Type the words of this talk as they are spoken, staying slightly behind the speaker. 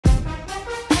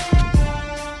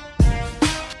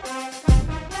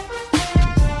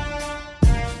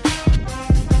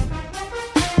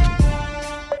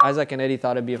Isaac and Eddie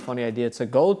thought it'd be a funny idea to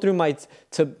go through my,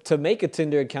 to make a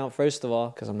Tinder account first of all,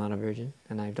 because I'm not a virgin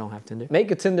and I don't have Tinder. Make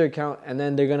a Tinder account and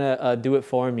then they're gonna do it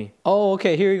for me. Oh,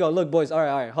 okay, here you go. Look, boys, all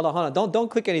right, hold on.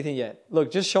 Don't click anything yet.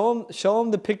 Look, just show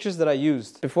them the pictures that I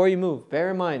used before you move.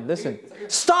 Bear in mind, listen.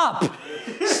 Stop!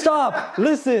 Stop!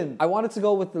 Listen, I wanted to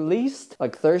go with the least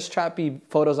like thirst trappy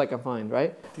photos I can find,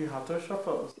 right? Do you have thirst trap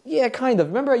photos? Yeah, kind of.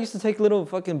 Remember I used to take little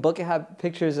fucking bucket hat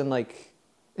pictures and like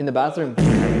in the bathroom.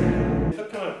 You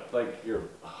look kind of like you're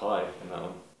high in that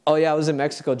one. Oh yeah, I was in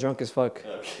Mexico drunk as fuck.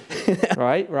 Okay.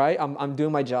 Right. I'm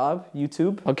doing my job,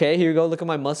 YouTube. Okay, here you go. Look at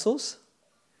my muscles.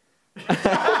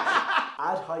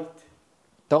 Add height.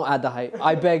 Don't add the height.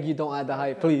 I beg you, don't add the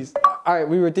height, please. All right,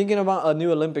 we were thinking about a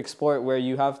new Olympic sport where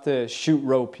you have to shoot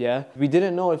rope, yeah? We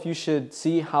didn't know if you should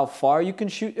see how far you can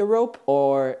shoot a rope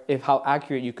or if how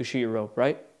accurate you could shoot a rope,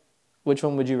 right? Which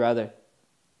one would you rather?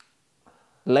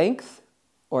 Length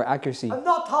or accuracy? I'm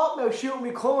not talking about shooting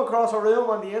me come across a room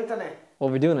on the internet. Well,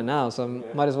 we're doing it now, so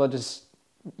might as well just,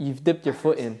 you've dipped your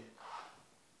foot in.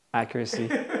 Accuracy.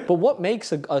 But what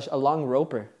makes a long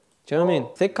roper? Do you know what I mean?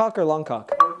 Thick cock or long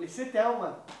cock? You sit down,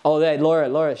 man. Oh, yeah,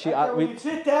 Laura, she... You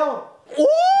sit down. Ooh!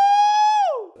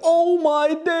 Oh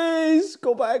my days!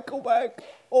 Go back.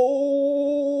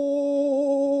 Oh!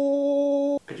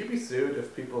 Could you be sued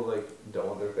if people like don't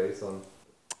want their face on?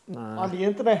 Nah. On the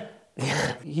internet.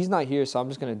 He's not here, so I'm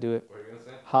just gonna do it. What are you gonna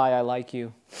say? Hi, I like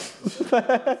you.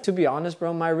 To be honest,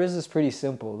 bro, my riz is pretty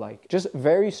simple. Like, just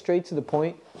very straight to the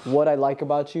point. What I like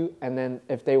about you, and then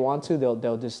if they want to,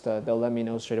 they'll just they'll let me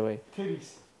know straight away.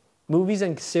 Titties. Movies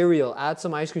and cereal. Add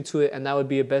some ice cream to it, and that would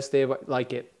be a best day of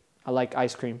like it. I like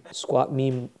ice cream. Squat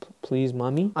me, please,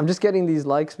 mommy. I'm just getting these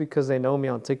likes because they know me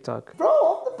on TikTok. Bro,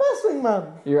 I'm the best thing,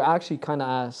 man. You're actually kind of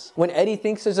ass. When Eddie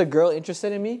thinks there's a girl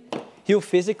interested in me, he'll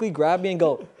physically grab me and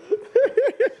go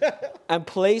and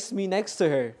place me next to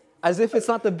her, as if it's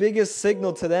not the biggest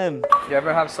signal to them. You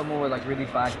ever have someone with like really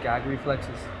bad gag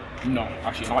reflexes? No,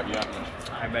 actually not yet.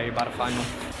 I bet you're about to find one.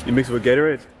 You mix it with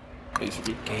Gatorade?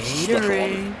 Basically.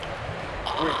 Gatorade.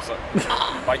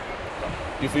 Bite.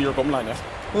 You feel your gum line, yeah?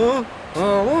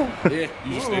 Yeah,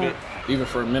 you just stay there, even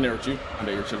for a minute or two, and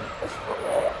then you're chilling.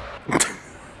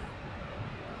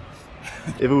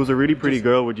 If it was a really pretty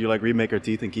girl, would you like remake her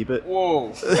teeth and keep it?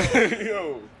 Whoa.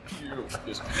 Yo.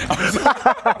 Yes.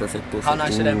 Perfect. How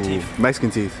nice are them teeth? Mexican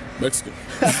teeth. Mexican.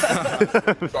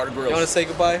 Garden grills. You want to say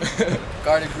goodbye?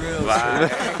 Garden grills.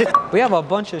 Bye. We have a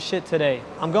bunch of shit today.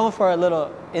 I'm going for a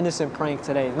little innocent prank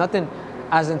today. Nothing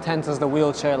as intense as the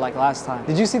wheelchair like last time.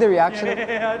 Did you see the reaction?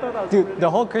 Yeah, I thought that was Dude, the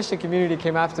whole Christian community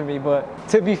came after me, but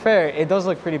to be fair, it does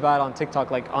look pretty bad on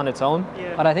TikTok, like on its own.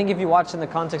 Yeah. But I think if you watch in the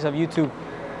context of YouTube,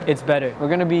 it's better. We're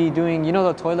gonna be doing, you know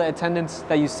the toilet attendants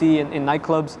that you see in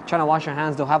nightclubs, trying to wash your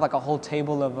hands, they'll have like a whole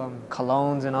table of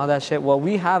colognes and all that shit. Well,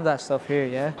 we have that stuff here,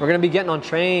 yeah? We're gonna be getting on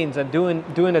trains and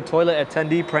doing a toilet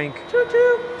attendee prank.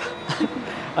 Choo-choo!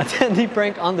 Attendee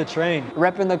prank on the train.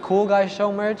 Repping the Cool Guy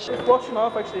Show merch. It's brushing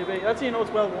off actually a bit. That's how you know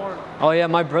it's well worn. Oh yeah,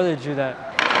 my brother drew that.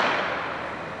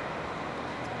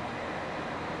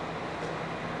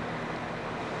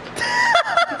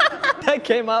 That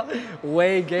came out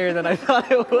way gayer than I thought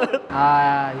it would.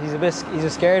 He's a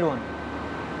scared one.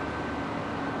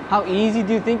 How easy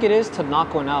do you think it is to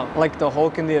knock one out? Like the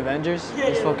Hulk in the Avengers? Yeah,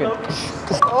 Just yeah, fucking...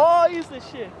 Oh, I use this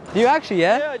shit. Do you actually,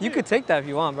 yeah? Yeah, I You do. could take that if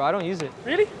you want, bro. I don't use it.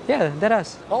 Really? Yeah,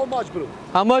 deadass. How much, bro?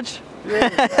 How much?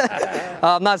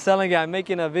 I'm not selling it. I'm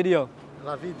making a video.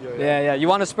 La video, Yeah. You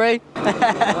want a spray? How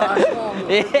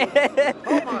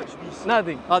much?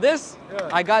 Nothing. Oh, this? Yeah.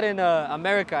 I got in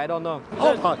America. I don't know.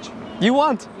 How much? You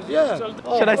want? Yeah.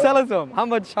 Should I sell it to him? How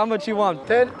much you want?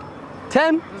 10.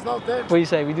 10? There's no 10. What do you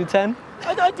say? We do 10?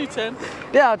 I do 10.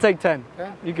 Yeah, I'll take 10.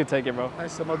 Yeah. You can take it, bro.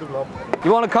 Nice, I'm do glob.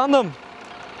 You want a condom?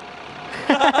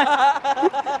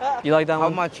 You like that one? How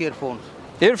much earphones?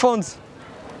 Earphones?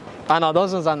 I know,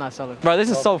 those ones I'm not selling. Bro, this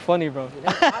is so funny, bro.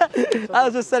 I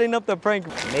was just setting up the prank.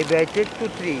 Maybe I take 2,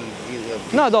 3.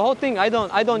 No, the whole thing I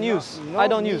don't use. I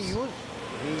don't use.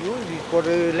 We use it for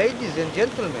ladies and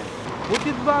gentlemen. Put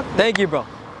it back. Thank you, bro.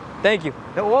 Thank you.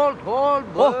 Hold,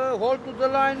 hold to the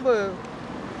line, bro.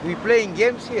 We playing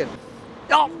games here.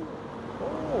 Oh.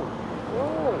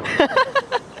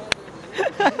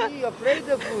 Are you afraid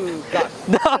of gas?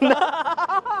 No.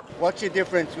 What's the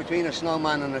difference between a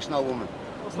snowman and a snowwoman?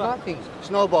 Nothing.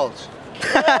 Snowballs.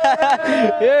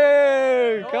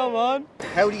 Yeah, come on.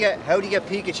 How do you get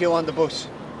Pikachu on the bus?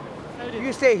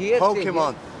 You stay here.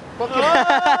 Pokemon.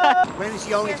 When's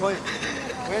the only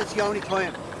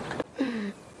time?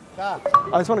 I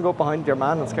just want to go up behind your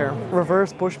man and scare him.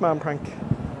 Reverse Bushman prank.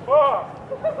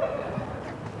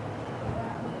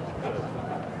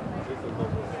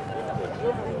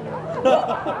 I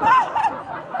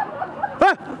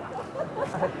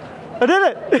did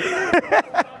it!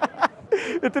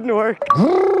 It didn't work.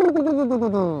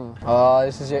 Oh,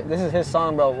 this is his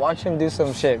song, bro. Watch him do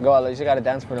some shit. Go, Alex. You gotta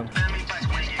dance for him.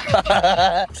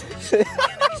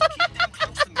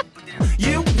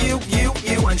 You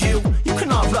and you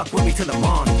cannot rock with me till the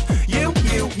morning. You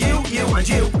and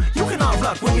you cannot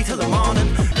rock with me till the morning.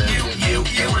 You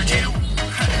and you.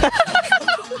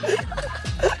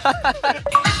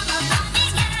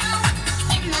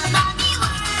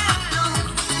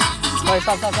 Wait,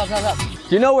 stop.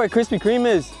 Do you know where Krispy Kreme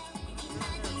is?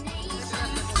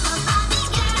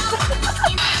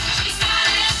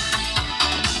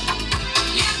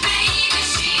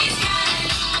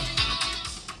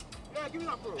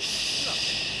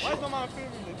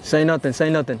 Say nothing. What are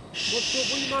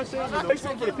you man saying? Say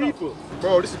something for the people.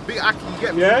 Bro, this is big Aki, you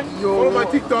get me? Yeah? Follow my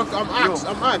TikTok,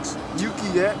 I'm Axe. Yuki,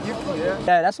 yeah?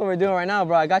 Yeah, that's what we're doing right now,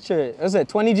 bro. I got your, what is it,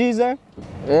 20 G's there?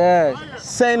 Yeah.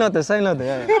 Say nothing.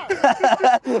 Yeah.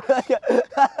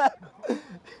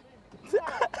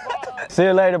 See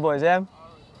you later, boys, yeah?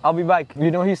 I'll be back.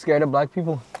 You know he's scared of black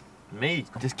people. Me?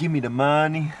 Just give me the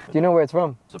money. Do you know where it's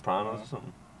from? Sopranos or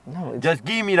something? No, it's... Just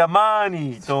give me the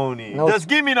money, Tony. No, just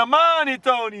give me the money,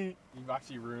 Tony. You've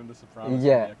actually ruined the Sopranos.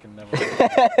 Yeah. I can never...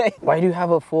 Why do you have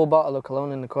a full bottle of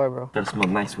cologne in the car, bro? Gotta smell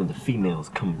nice when the females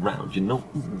come around, you know?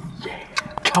 Ooh, yeah.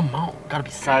 Come on. Gotta be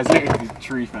Guys, literally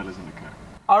 3 fellas in the car.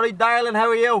 Alright, darling, how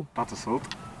are you? That's assault.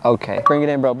 Okay. Bring it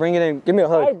in, bro. Bring it in. Give me a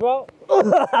hug. Hi, bro.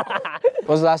 When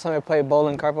was the last time I played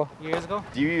bowling, Carpo? Years ago.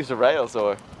 Do you use the rails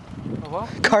or? What?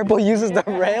 Carpo uses the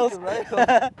rails?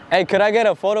 Hey, could I get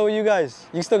a photo with you guys?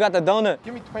 You still got the donut?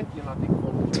 Give me 20 and I'll take a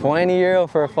photo. 20 euro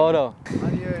for a photo.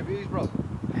 Any AIBs, bro?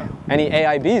 Any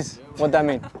AIBs? What that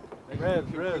mean? Red.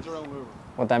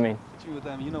 What that mean?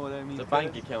 You know what I mean. It's a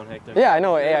bank account, Hector. Yeah, I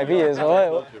know what AIB is.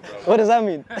 What does that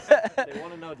mean? They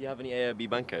want to know, do you have any AIB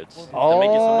bank cards? Oh,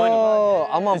 make you some money.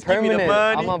 I'm on Just give me the permanent.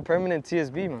 money. I'm on permanent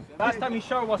TSB, man. Last time he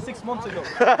showered was 6 months ago.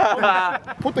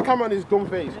 Put the camera on his dumb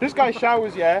face. This guy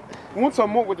showers, yeah, once a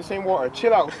month with the same water.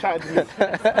 Chill out, chatting to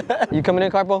me. You coming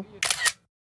in, Carpo?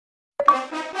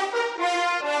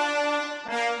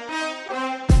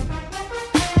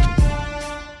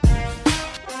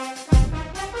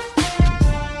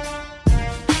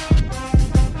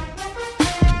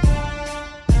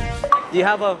 Do you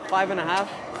have a 5.5?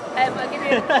 I'll give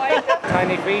you a point.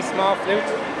 Tiny V, small flute.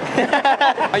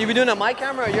 Are you doing it on my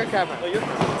camera or your camera? No, your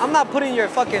camera. I'm not putting your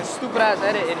fucking stupid ass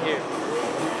edit in here.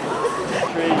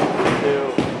 3, 2, 1,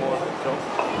 jump.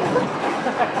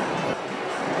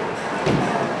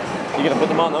 You're gonna put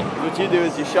them on though. What you do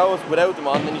is you show us without them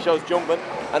on, then you show us jumping,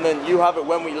 and then you have it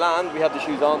when we land, we have the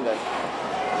shoes on then.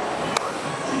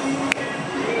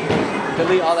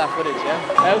 Delete all that footage,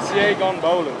 yeah? LCA gone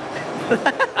bowling.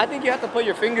 I think you have to put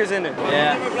your fingers in it.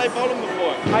 Yeah. You've never played bowling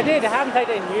before? I did. I haven't played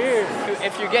it in years.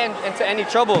 If you're getting into any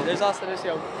trouble, there's also this,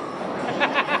 yo.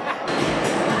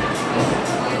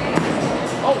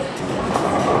 Oh!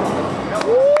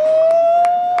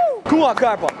 Come on,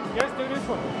 Carpo. Let's do this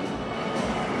one.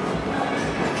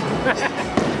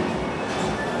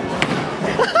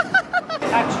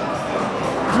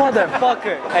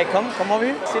 Motherfucker. Hey, come over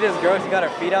here. See this girl? She got her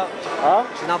feet out. Huh?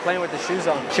 She's not playing with the shoes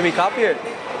on. Should we copy her?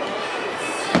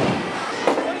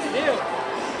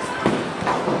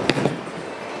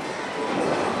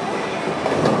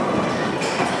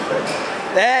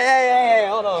 Hey,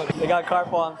 hold on. They got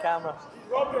Carpo on camera.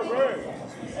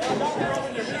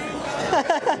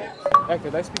 Hector,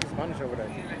 they speak Spanish over there.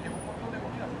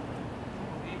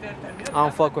 I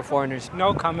don't fuck with foreigners.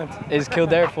 No comment. Is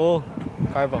Kildare full?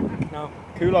 Carpo. No.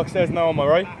 Kulak says no, am I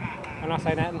right? I'm not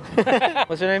saying nothing.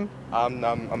 What's your name? I'm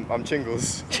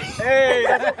Chingles. Hey,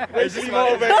 that's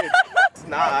motivated.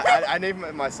 Nah, I named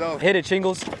it myself. Hit it,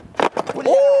 Chingles.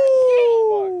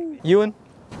 Ooh. Ewan?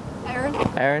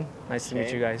 Aaron? Nice to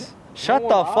meet you guys. Shut the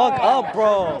fuck up,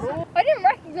 bro. I didn't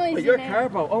recognize You're you.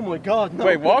 Carpo. Oh my god. No.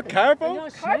 Wait, what? Carpo? Carpo,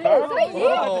 is that you?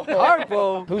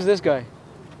 Carpo? Who's this guy?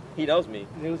 He knows me.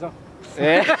 Loser.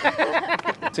 Yeah.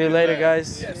 See you later,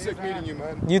 guys. Yeah, sick meeting you,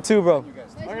 man. You too, bro.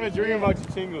 I'm gonna dream about you,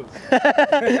 Chingles.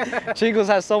 Chingles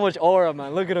has so much aura,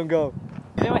 man. Look at him go.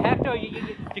 You know, Hector,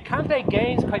 you can't play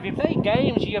games, because if you play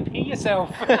games, you pee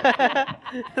yourself. I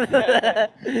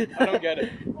don't get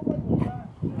it.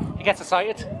 He gets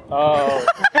excited. Oh.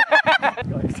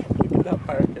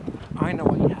 I know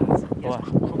what he has. What?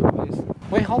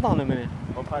 Wait, hold on a minute.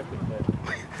 One pipe is dead.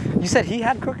 You said he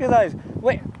had crooked eyes.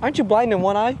 Wait, aren't you blind in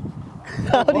one eye?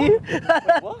 How do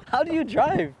you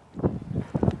drive?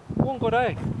 One good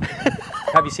eye.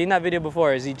 Have you seen that video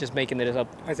before, or is he just making it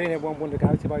up? I seen it one of the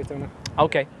Galaxy Boys doing it.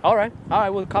 Okay, all right,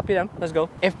 we'll copy them. Let's go.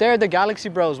 If they're the Galaxy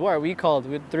Bros, what are we called?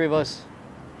 With three of us.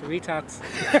 The retards.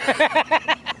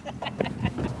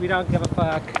 We don't give a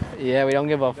fuck. Yeah, we don't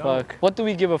give a fuck. What do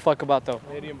we give a fuck about though?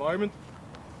 The environment.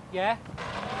 Yeah.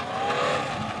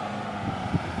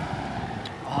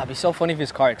 Oh, it'd be so funny if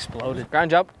his car exploded.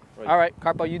 Ground jump. Right. All right,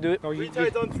 Carpo, you do it. Three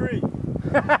tides on three.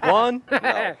 1.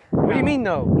 No. What do you mean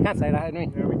no? You can't say that, anyway.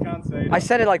 Yeah, we can't say that. I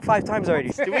said it like 5 times already.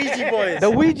 The Ouija boys. The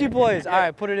Ouija boys. All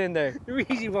right, put it in there. The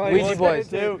Ouija Boys. Ouija boys.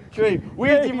 2, 3.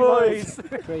 Ouija boys.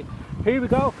 3. Here we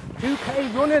go.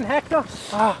 2K running, Hector.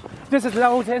 Ah, this is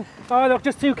loading. Oh, look,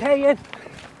 just 2K in.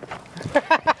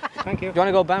 Thank you. Do you want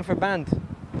to go band for band?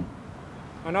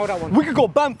 I know that one. We could go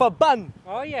band for band.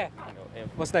 Oh, yeah.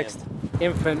 What's next?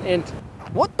 Infant int.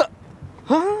 What the?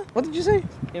 Huh? What did you say?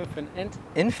 Infant int.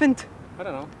 Infant? I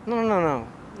don't know. No.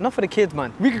 Not for the kids,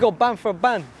 man. We could go band for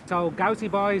band. So, Galaxy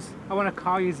Boys, I want to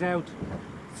call you out.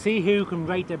 See who can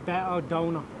rate the better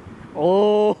donor.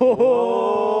 Oh.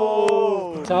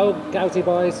 So, Galaxy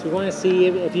Boys, we want to see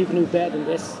if you can do better than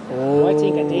this. Oh. I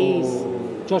think of these.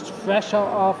 Just fresh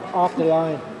off the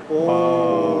line.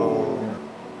 Oh.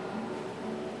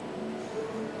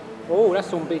 Oh, that's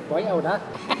some big bite out of that.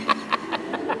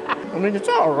 I mean, it's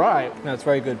all right. No, it's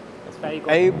very good. It's very good.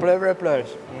 A++.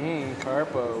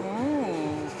 Carpo.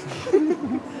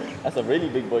 That's a really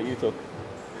big bite you took.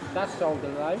 That's so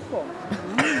delightful.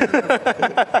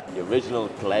 The original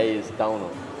glazed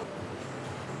donut.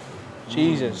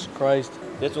 Jesus Christ.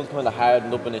 This one's kind of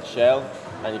hardened up in its shell,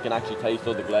 and you can actually taste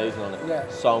all the glazing on it. Yeah.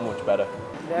 So much better.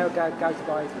 Now, Galaxy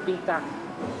Boys, beat that.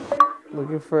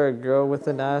 Looking for a girl with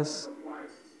an ass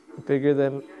bigger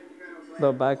than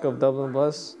the back of Dublin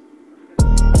bus.